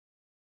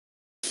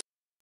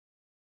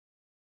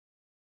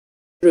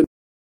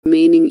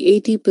remaining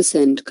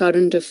 80%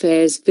 current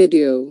affairs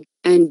video,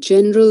 and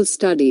general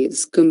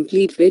studies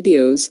complete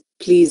videos,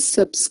 please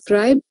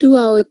subscribe to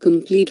our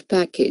complete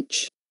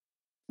package.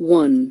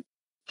 1.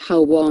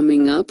 How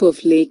warming up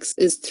of lakes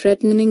is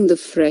threatening the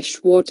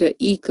freshwater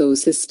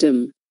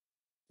ecosystem.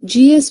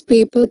 GS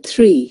Paper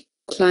 3,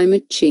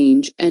 Climate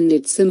Change and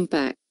its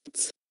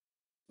Impacts.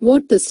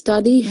 What the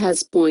study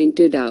has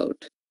pointed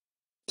out.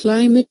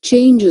 Climate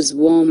change is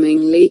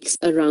warming lakes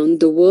around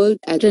the world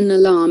at an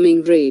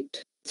alarming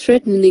rate,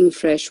 threatening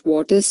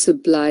freshwater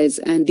supplies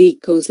and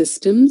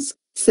ecosystems,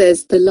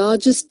 says the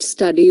largest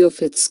study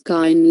of its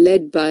kind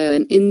led by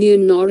an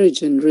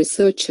Indian-origin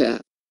researcher.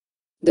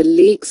 The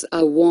lakes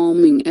are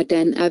warming at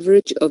an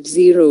average of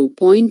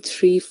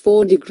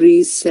 0.34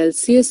 degrees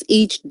Celsius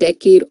each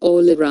decade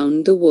all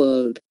around the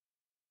world.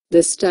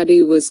 The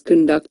study was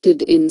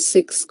conducted in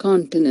 6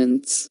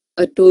 continents.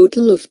 A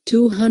total of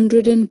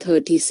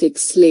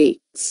 236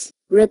 lakes,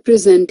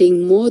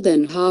 representing more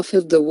than half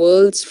of the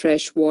world's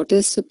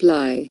freshwater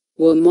supply,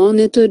 were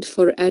monitored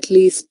for at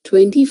least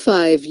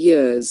 25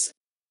 years.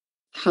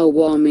 How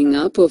warming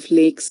up of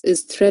lakes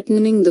is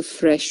threatening the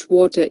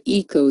freshwater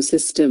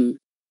ecosystem.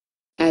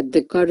 At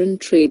the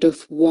current rate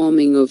of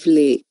warming of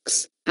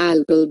lakes,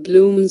 algal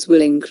blooms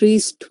will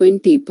increase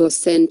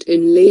 20%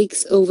 in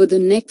lakes over the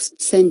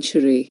next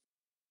century.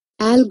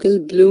 Algal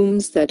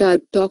blooms that are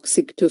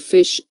toxic to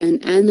fish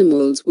and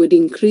animals would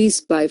increase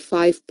by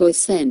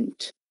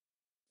 5%.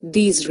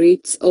 These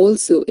rates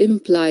also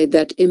imply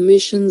that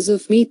emissions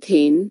of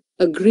methane,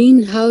 a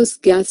greenhouse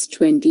gas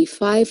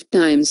 25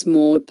 times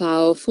more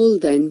powerful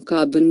than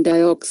carbon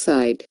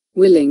dioxide,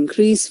 will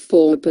increase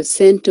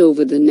 4%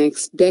 over the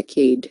next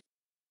decade.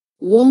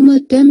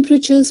 Warmer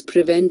temperatures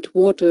prevent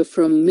water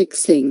from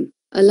mixing,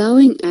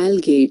 allowing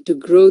algae to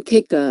grow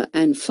thicker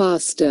and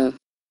faster.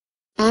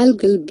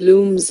 Algal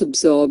blooms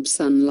absorb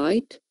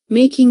sunlight,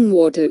 making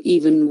water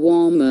even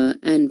warmer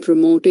and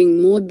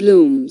promoting more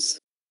blooms.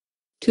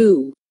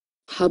 2.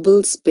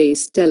 Hubble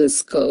Space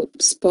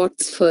Telescope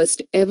spots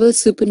first ever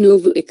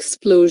supernova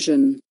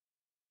explosion.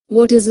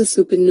 What is a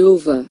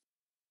supernova?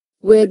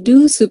 Where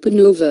do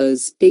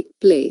supernovas take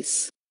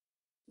place?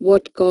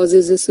 What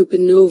causes a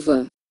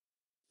supernova?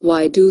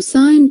 Why do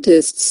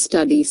scientists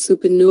study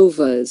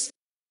supernovas?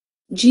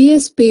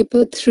 GS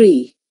Paper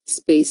 3,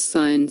 Space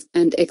Science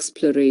and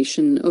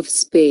Exploration of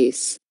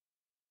Space.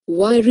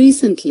 Why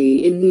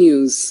recently in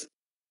news?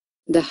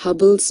 The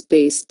Hubble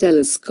Space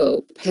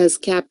Telescope has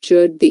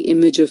captured the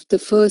image of the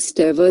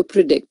first ever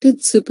predicted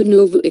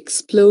supernova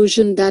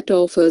explosion that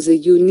offers a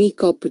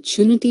unique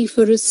opportunity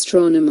for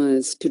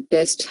astronomers to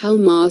test how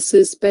mass,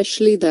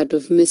 especially that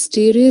of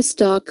mysterious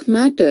dark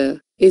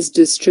matter, is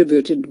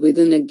distributed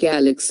within a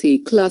galaxy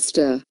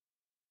cluster.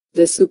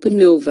 The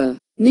supernova,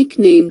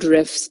 nicknamed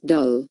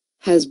Refsdal,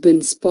 has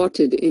been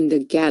spotted in the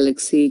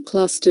galaxy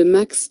cluster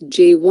MAX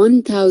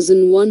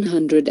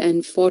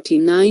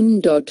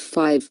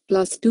J1149.5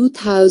 plus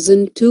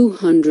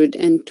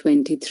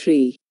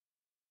 2223.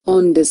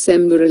 On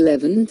December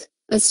 11,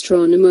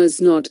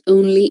 astronomers not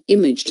only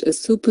imaged a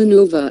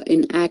supernova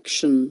in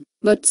action,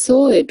 but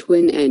saw it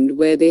when and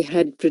where they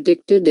had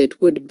predicted it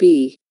would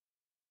be.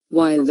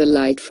 While the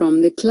light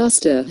from the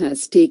cluster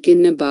has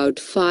taken about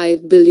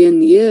 5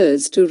 billion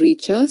years to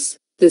reach us,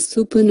 the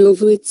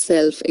supernova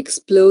itself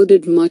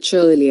exploded much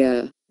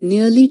earlier,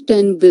 nearly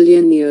 10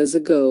 billion years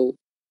ago.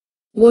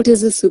 What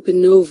is a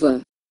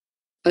supernova?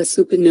 A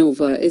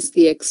supernova is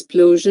the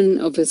explosion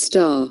of a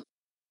star.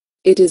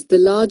 It is the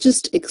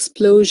largest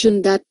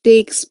explosion that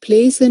takes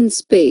place in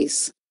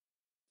space.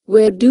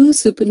 Where do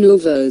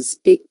supernovas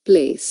take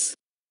place?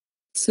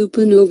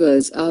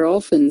 Supernovas are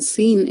often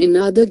seen in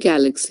other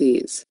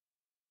galaxies.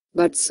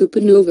 But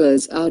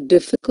supernovas are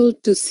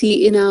difficult to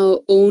see in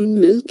our own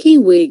Milky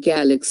Way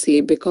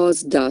galaxy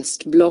because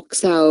dust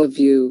blocks our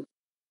view.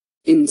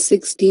 In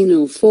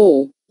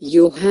 1604,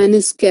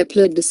 Johannes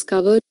Kepler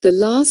discovered the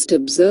last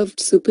observed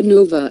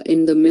supernova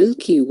in the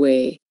Milky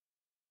Way.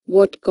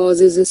 What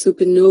causes a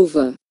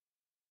supernova?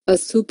 A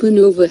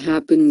supernova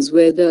happens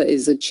where there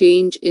is a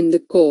change in the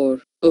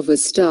core of a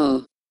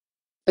star.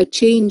 A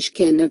change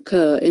can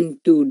occur in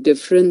 2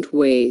 different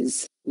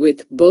ways,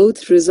 with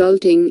both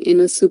resulting in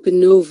a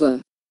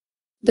supernova.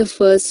 The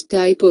first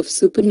type of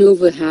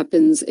supernova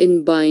happens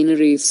in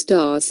binary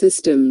star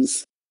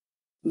systems.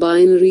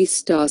 Binary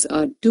stars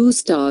are 2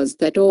 stars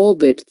that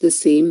orbit the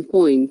same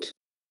point.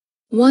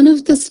 One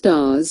of the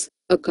stars,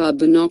 a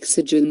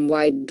carbon-oxygen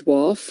white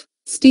dwarf,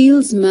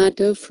 steals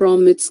matter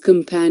from its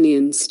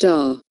companion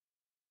star.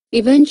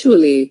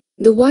 Eventually,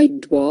 the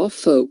white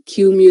dwarf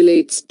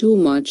accumulates too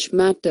much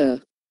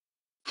matter.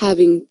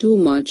 Having too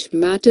much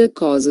matter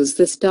causes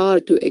the star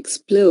to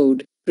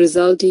explode,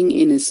 resulting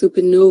in a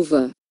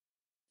supernova.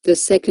 The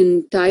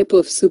second type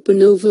of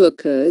supernova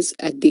occurs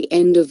at the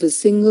end of a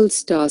single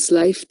star's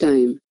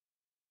lifetime.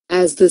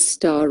 As the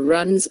star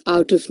runs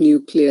out of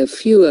nuclear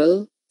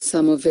fuel,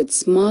 some of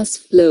its mass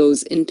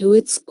flows into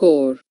its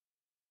core.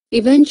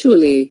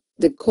 Eventually,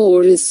 the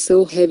core is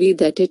so heavy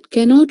that it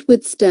cannot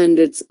withstand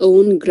its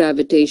own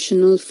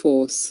gravitational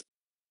force.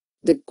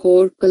 The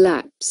core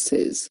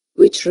collapses,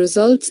 which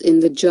results in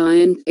the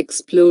giant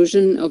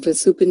explosion of a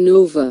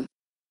supernova.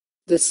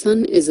 The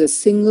Sun is a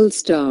single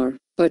star,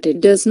 but it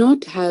does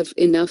not have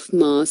enough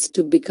mass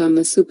to become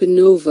a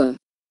supernova.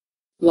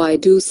 Why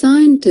do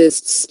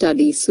scientists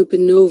study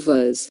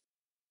supernovas?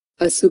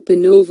 A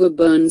supernova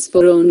burns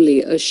for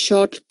only a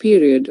short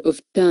period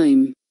of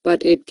time,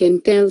 but it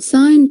can tell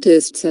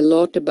scientists a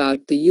lot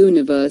about the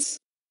universe.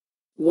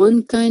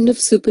 One kind of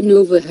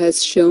supernova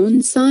has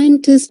shown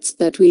scientists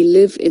that we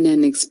live in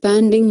an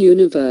expanding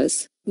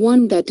universe,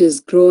 one that is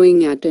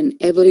growing at an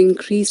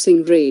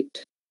ever-increasing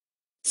rate.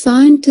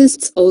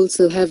 Scientists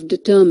also have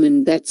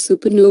determined that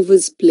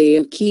supernovas play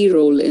a key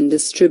role in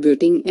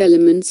distributing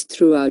elements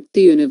throughout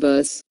the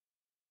universe.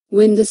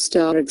 When the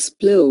star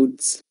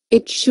explodes,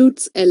 it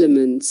shoots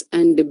elements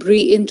and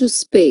debris into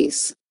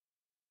space.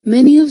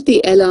 Many of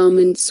the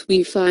elements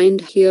we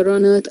find here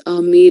on Earth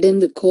are made in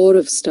the core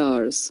of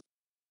stars.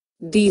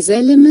 These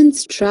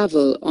elements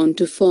travel on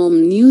to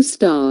form new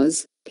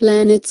stars,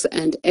 planets,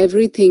 and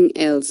everything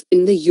else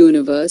in the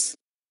universe.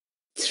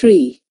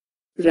 3.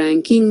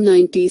 Ranking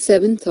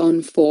 97th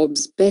on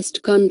Forbes'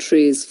 Best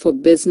Countries for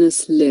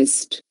Business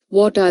list.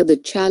 What are the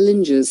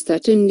challenges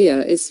that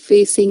India is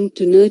facing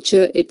to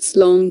nurture its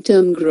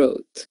long-term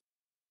growth?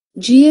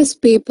 GS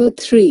Paper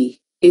 3,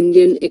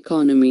 Indian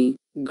Economy,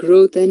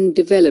 Growth and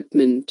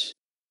Development.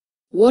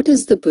 What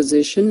is the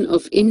position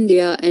of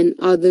India and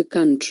other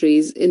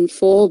countries in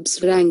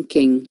Forbes'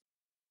 ranking?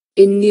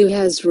 India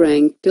has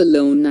ranked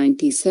alone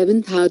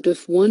 97th out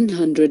of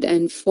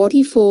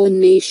 144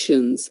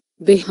 nations,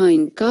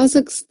 behind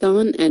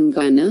Kazakhstan and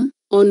Ghana,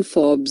 on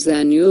Forbes'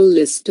 annual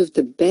list of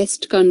the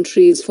best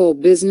countries for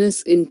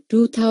business in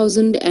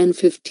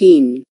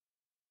 2015.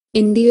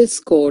 India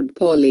scored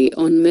poorly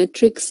on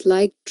metrics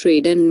like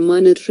trade and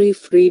monetary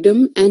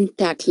freedom and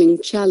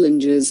tackling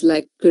challenges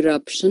like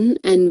corruption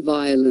and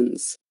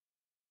violence.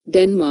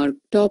 Denmark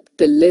topped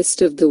the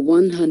list of the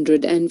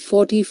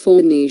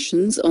 144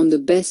 nations on the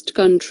best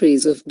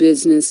countries of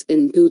business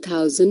in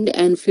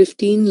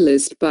 2015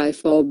 list by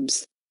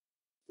Forbes.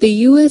 The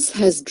US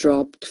has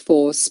dropped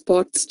 4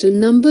 spots to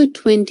number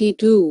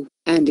 22,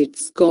 and it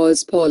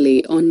scores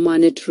poorly on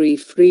monetary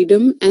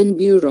freedom and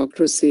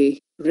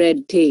bureaucracy,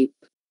 red tape.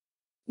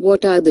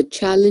 What are the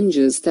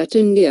challenges that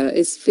India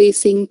is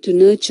facing to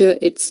nurture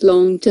its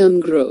long-term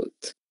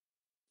growth?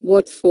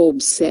 What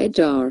Forbes said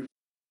are: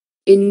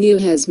 India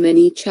has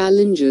many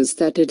challenges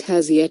that it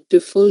has yet to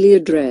fully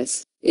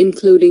address,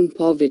 including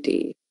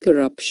poverty,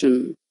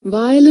 corruption,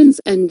 violence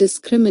and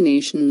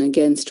discrimination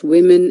against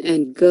women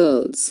and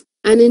girls,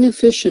 an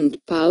inefficient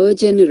power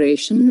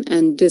generation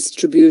and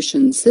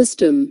distribution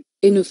system,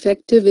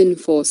 ineffective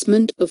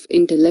enforcement of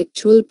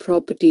intellectual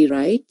property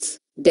rights,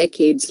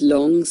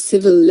 decades-long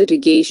civil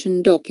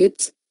litigation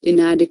dockets,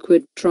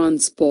 inadequate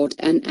transport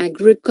and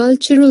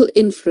agricultural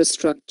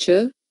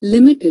infrastructure,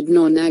 limited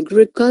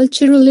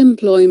non-agricultural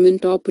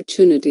employment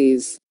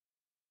opportunities.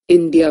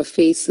 India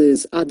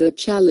faces other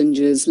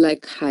challenges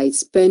like high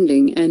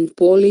spending and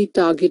poorly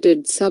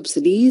targeted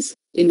subsidies,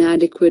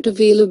 inadequate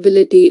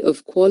availability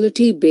of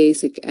quality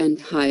basic and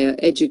higher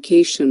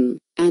education,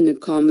 and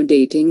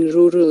accommodating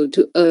rural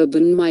to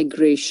urban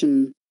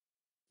migration.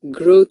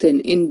 Growth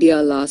in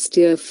India last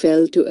year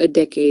fell to a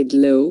decade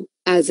low,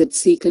 as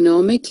its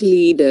economic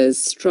leaders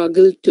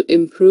struggled to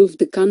improve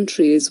the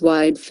country's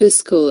wide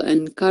fiscal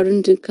and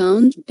current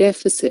account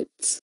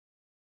deficits.